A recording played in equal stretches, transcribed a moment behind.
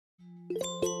Hello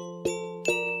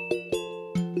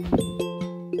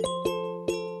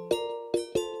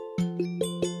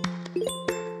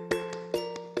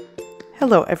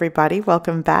everybody,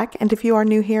 welcome back, and if you are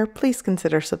new here, please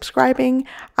consider subscribing.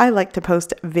 I like to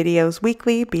post videos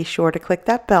weekly, be sure to click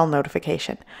that bell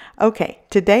notification. Okay,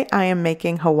 today I am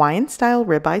making Hawaiian style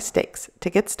ribeye steaks. To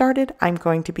get started, I'm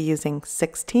going to be using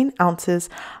 16 ounces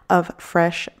of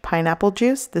fresh pineapple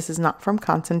juice. This is not from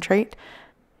concentrate.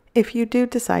 If you do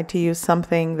decide to use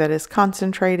something that is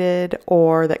concentrated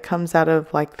or that comes out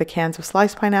of like the cans of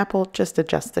sliced pineapple, just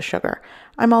adjust the sugar.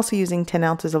 I'm also using 10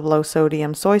 ounces of low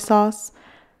sodium soy sauce,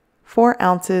 4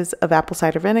 ounces of apple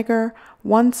cider vinegar,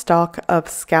 1 stalk of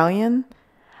scallion.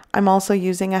 I'm also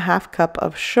using a half cup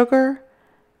of sugar,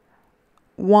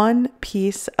 1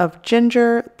 piece of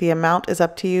ginger. The amount is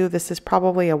up to you. This is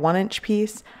probably a 1-inch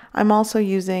piece. I'm also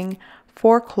using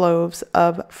 4 cloves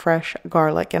of fresh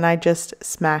garlic, and I just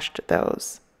smashed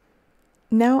those.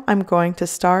 Now I'm going to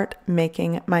start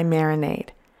making my marinade.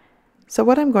 So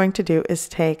what I'm going to do is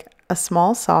take a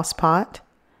small sauce pot,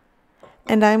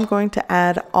 and I'm going to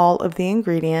add all of the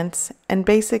ingredients and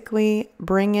basically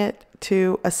bring it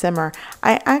to a simmer.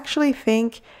 I actually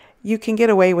think you can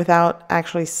get away without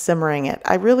actually simmering it.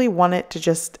 I really want it to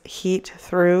just heat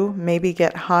through, maybe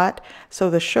get hot, so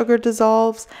the sugar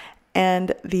dissolves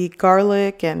and the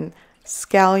garlic and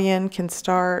scallion can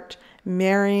start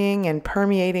marrying and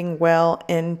permeating well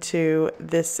into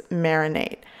this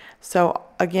marinade. So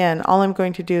again, all I'm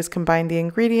going to do is combine the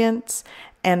ingredients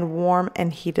and warm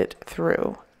and heat it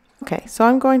through. Okay, so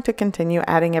I'm going to continue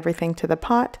adding everything to the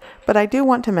pot, but I do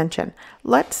want to mention,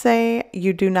 let's say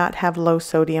you do not have low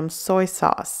sodium soy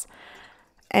sauce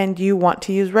and you want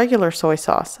to use regular soy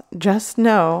sauce. Just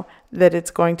know that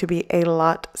it's going to be a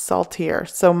lot saltier.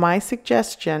 So my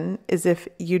suggestion is if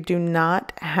you do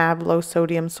not have low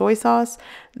sodium soy sauce,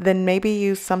 then maybe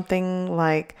use something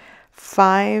like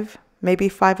 5, maybe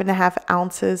 5.5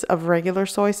 ounces of regular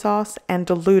soy sauce and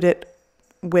dilute it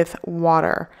with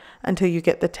water until you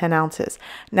get the 10 ounces.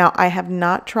 Now, I have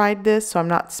not tried this, so I'm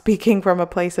not speaking from a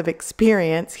place of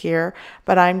experience here,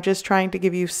 but I'm just trying to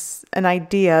give you an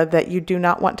idea that you do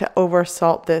not want to over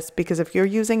salt this, because if you're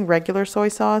using regular soy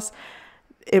sauce,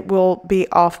 it will be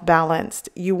off balanced.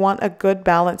 You want a good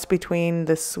balance between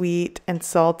the sweet and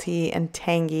salty and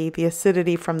tangy, the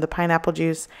acidity from the pineapple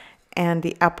juice and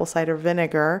the apple cider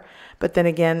vinegar. But then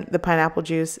again, the pineapple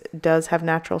juice does have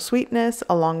natural sweetness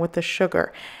along with the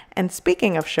sugar. And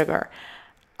speaking of sugar,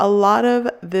 a lot of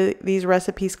these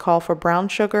recipes call for brown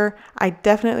sugar. I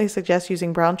definitely suggest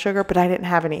using brown sugar, but I didn't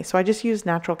have any, so I just used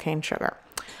natural cane sugar.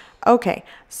 Okay,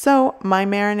 so my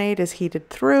marinade is heated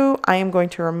through. I am going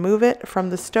to remove it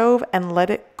from the stove and let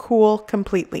it cool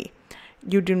completely.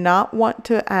 You do not want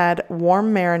to add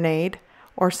warm marinade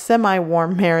or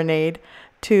semi-warm marinade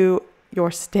to your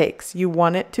steaks. You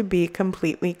want it to be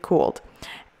completely cooled.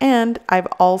 And I've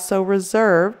also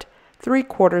reserved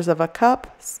 3/4 of a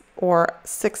cup or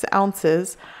 6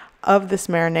 ounces of this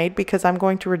marinade because I'm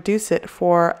going to reduce it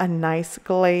for a nice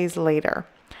glaze later.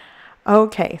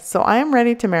 Okay, so I am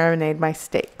ready to marinate my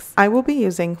steaks. I will be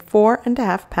using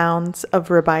 4.5 pounds of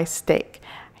ribeye steak.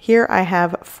 Here I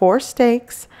have 4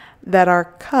 steaks that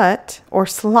are cut or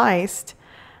sliced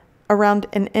around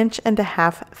 1.5 inches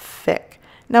thick.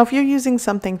 Now, if you're using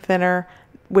something thinner,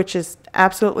 which is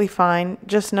absolutely fine,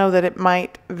 just know that it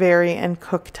might vary in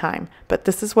cook time, but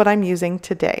this is what I'm using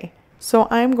today. So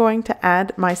I'm going to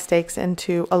add my steaks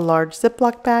into a large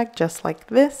Ziploc bag just like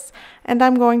this, and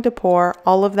I'm going to pour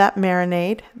all of that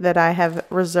marinade that I have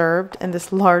reserved in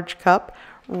this large cup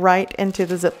right into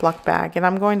the Ziploc bag, and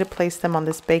I'm going to place them on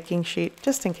this baking sheet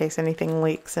just in case anything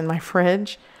leaks in my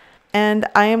fridge. And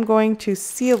I am going to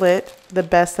seal it the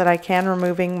best that I can,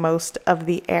 removing most of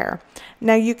the air.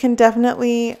 Now, you can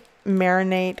definitely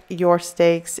marinate your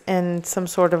steaks in some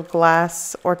sort of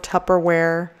glass or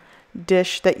Tupperware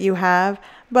dish that you have,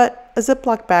 but a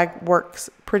Ziploc bag works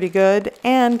pretty good.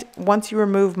 And once you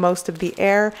remove most of the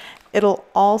air, it'll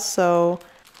also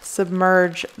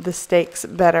submerge the steaks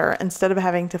better instead of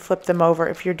having to flip them over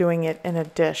if you're doing it in a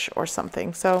dish or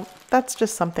something. So that's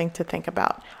just something to think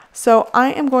about. So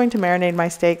I am going to marinate my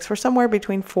steaks for somewhere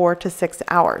between 4 to 6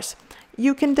 hours.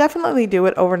 You can definitely do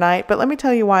it overnight, but let me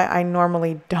tell you why I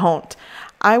normally don't.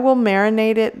 I will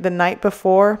marinate it the night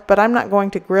before, but I'm not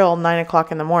going to grill 9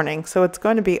 o'clock in the morning, so it's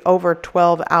going to be over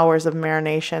 12 hours of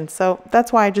marination. So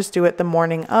that's why I just do it the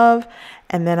morning of,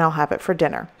 and then I'll have it for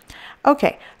dinner.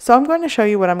 Okay, so I'm going to show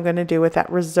you what I'm going to do with that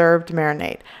reserved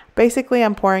marinade. Basically,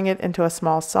 I'm pouring it into a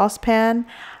small saucepan,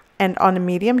 and on a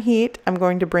medium heat, I'm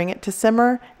going to bring it to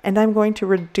simmer, and I'm going to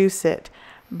reduce it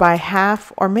by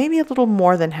half or maybe a little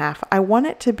more than half. I want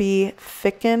it to be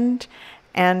thickened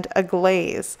and a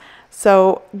glaze.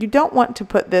 So you don't want to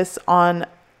put this on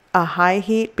a high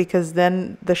heat because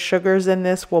then the sugars in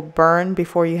this will burn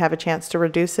before you have a chance to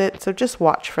reduce it. So just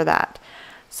watch for that.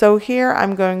 So here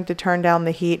I'm going to turn down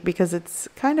the heat because it's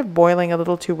kind of boiling a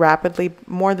little too rapidly,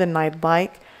 more than I'd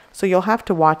like. So you'll have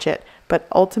to watch it. But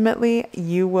ultimately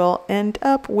you will end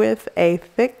up with a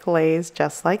thick glaze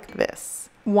just like this.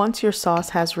 Once your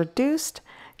sauce has reduced,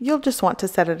 you'll just want to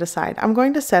set it aside. I'm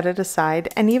going to set it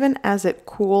aside, and even as it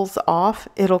cools off,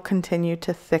 it'll continue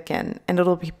to thicken and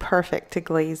it'll be perfect to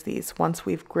glaze these once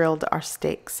we've grilled our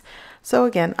steaks. So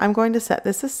again, I'm going to set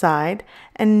this aside,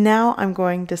 and now I'm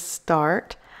going to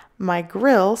start my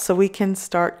grill so we can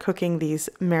start cooking these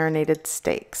marinated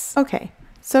steaks. Okay,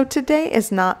 so today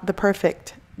is not the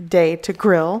perfect day to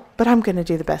grill, but I'm going to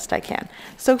do the best I can.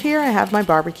 So here I have my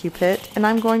barbecue pit, and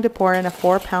I'm going to pour in a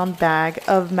 4-pound bag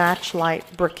of Match Light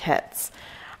briquettes.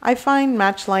 I find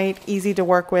Match Light easy to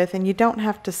work with, and you don't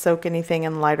have to soak anything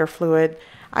in lighter fluid.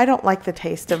 I don't like the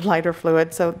taste of lighter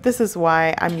fluid, so this is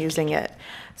why I'm using it.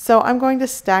 So I'm going to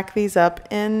stack these up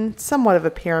in somewhat of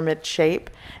a pyramid shape,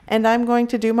 and I'm going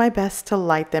to do my best to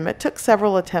light them. It took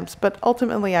several attempts, but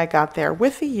ultimately I got there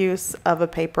with the use of a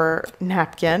paper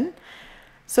napkin.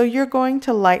 So you're going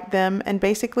to light them, and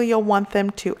basically you'll want them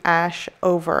to ash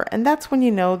over. And that's when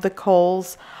you know the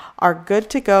coals are good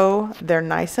to go, they're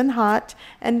nice and hot,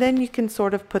 and then you can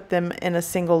sort of put them in a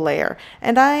single layer.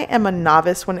 And I am a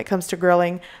novice when it comes to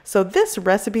grilling, so this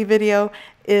recipe video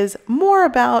is more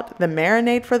about the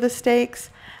marinade for the steaks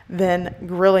than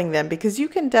grilling them, because you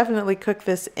can definitely cook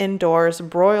this indoors,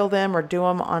 broil them, or do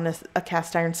them on a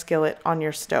cast iron skillet on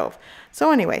your stove.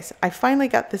 So anyways, I finally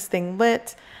got this thing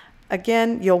lit.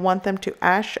 Again, you'll want them to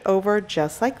ash over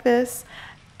just like this,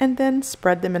 and then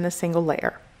spread them in a single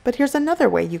layer. But here's another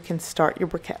way you can start your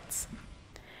briquettes.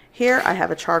 Here I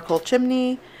have a charcoal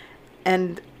chimney,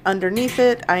 and underneath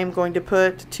it I am going to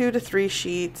put 2 to 3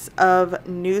 sheets of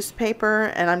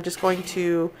newspaper, and I'm just going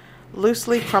to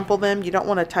loosely crumple them. You don't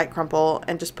want to tight crumple,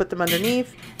 and just put them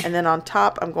underneath, and then on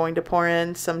top I'm going to pour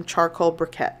in some charcoal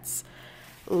briquettes.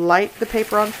 Light the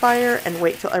paper on fire and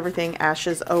wait till everything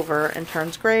ashes over and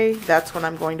turns gray. That's when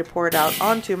I'm going to pour it out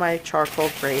onto my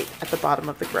charcoal grate at the bottom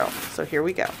of the grill. So here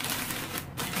we go.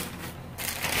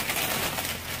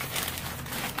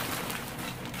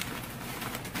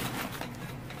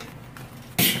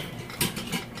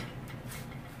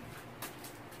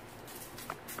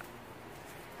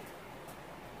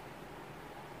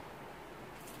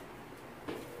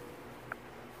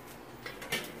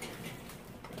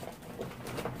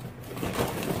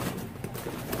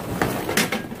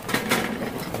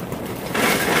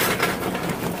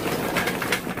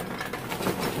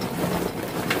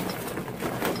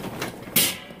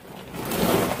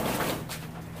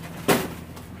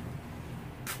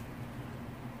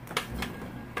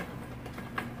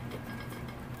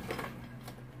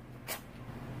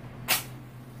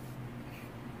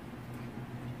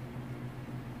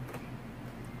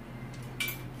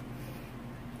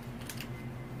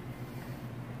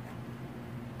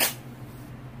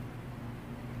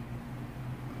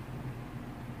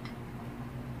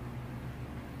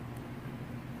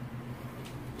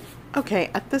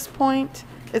 Okay, at this point,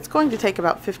 it's going to take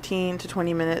about 15 to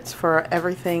 20 minutes for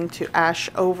everything to ash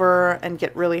over and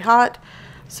get really hot.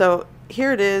 So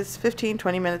here it is,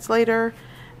 15-20 minutes later.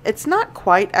 It's not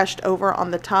quite ashed over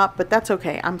on the top, but that's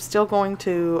okay. I'm still going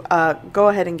to go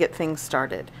ahead and get things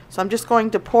started. So I'm just going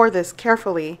to pour this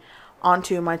carefully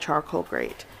onto my charcoal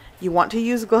grate. You want to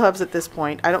use gloves at this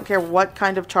point. I don't care what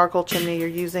kind of charcoal chimney you're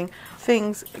using.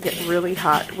 Things get really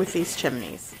hot with these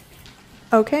chimneys.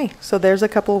 Okay, so there's a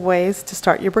couple of ways to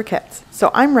start your briquettes.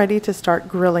 So I'm ready to start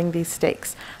grilling these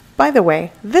steaks. By the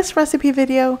way, this recipe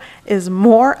video is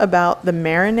more about the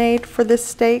marinade for this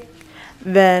steak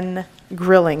than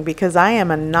grilling, because I am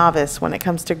a novice when it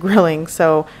comes to grilling.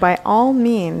 So by all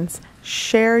means,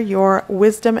 share your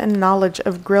wisdom and knowledge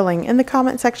of grilling in the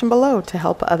comment section below to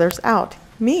help others out,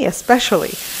 me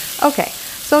especially. Okay,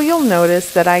 so you'll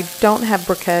notice that I don't have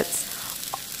briquettes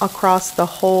across the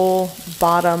whole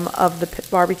bottom of the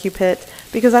barbecue pit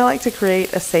because I like to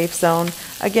create a safe zone.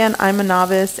 Again, I'm a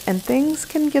novice and things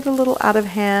can get a little out of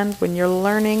hand when you're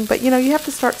learning, but you know, you have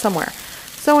to start somewhere.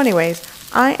 So anyways,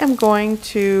 I am going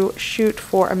to shoot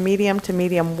for a medium to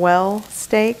medium well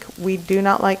steak. We do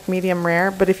not like medium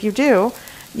rare, but if you do,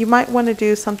 you might want to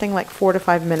do something like 4 to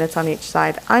 5 minutes on each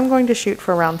side. I'm going to shoot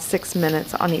for around 6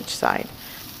 minutes on each side.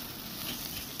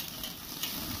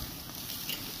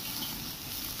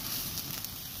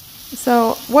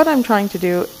 So what I'm trying to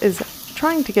do is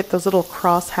trying to get those little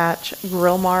crosshatch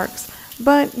grill marks.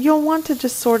 but you'll want to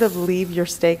just sort of leave your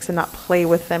steaks and not play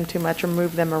with them too much or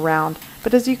move them around.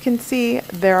 But as you can see,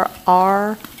 there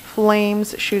are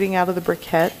flames shooting out of the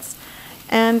briquettes,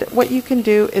 and what you can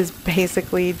do is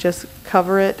basically just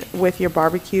cover it with your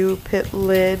barbecue pit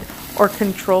lid or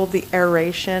control the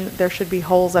aeration. There should be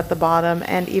holes at the bottom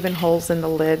and even holes in the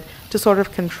lid to sort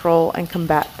of control and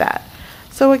combat that.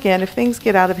 So again, if things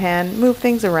get out of hand, move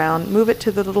things around, move it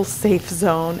to the little safe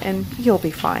zone, and you'll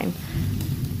be fine.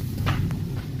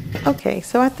 Okay,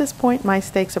 so at this point my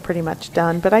steaks are pretty much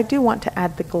done, but I do want to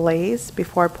add the glaze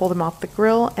before I pull them off the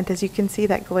grill, and as you can see,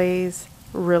 that glaze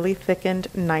really thickened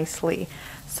nicely.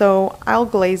 So I'll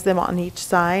glaze them on each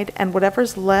side, and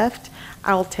whatever's left,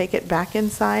 I'll take it back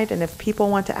inside, and if people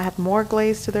want to add more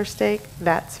glaze to their steak,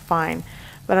 that's fine.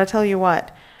 But I'll tell you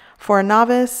what, for a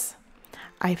novice,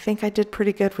 I think I did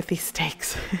pretty good with these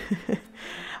steaks.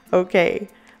 Okay,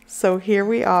 so here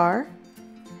we are.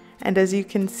 And as you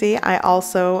can see, I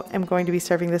also am going to be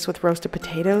serving this with roasted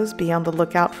potatoes. Be on the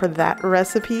lookout for that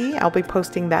recipe. I'll be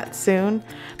posting that soon.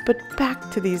 But back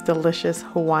to these delicious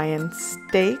Hawaiian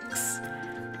steaks.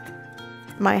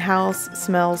 My house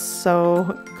smells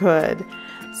so good.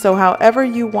 So however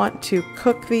you want to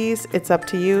cook these, it's up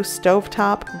to you.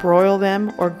 Stovetop, broil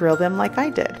them, or grill them like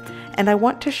I did. And I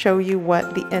want to show you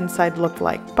what the inside looked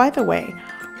like. By the way,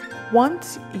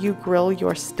 once you grill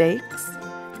your steaks,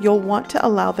 you'll want to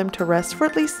allow them to rest for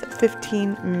at least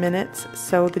 15 minutes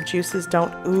so the juices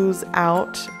don't ooze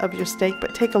out of your steak,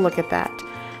 but take a look at that.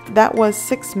 That was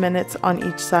 6 minutes on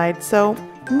each side, so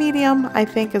medium I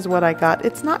think is what I got.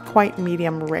 It's not quite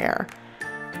medium rare,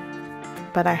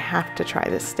 but I have to try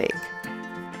this steak.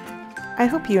 I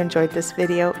hope you enjoyed this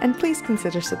video, and please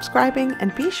consider subscribing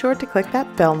and be sure to click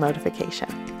that bell notification.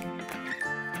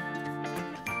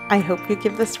 I hope you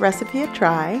give this recipe a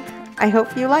try. I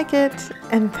hope you like it,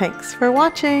 and thanks for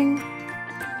watching!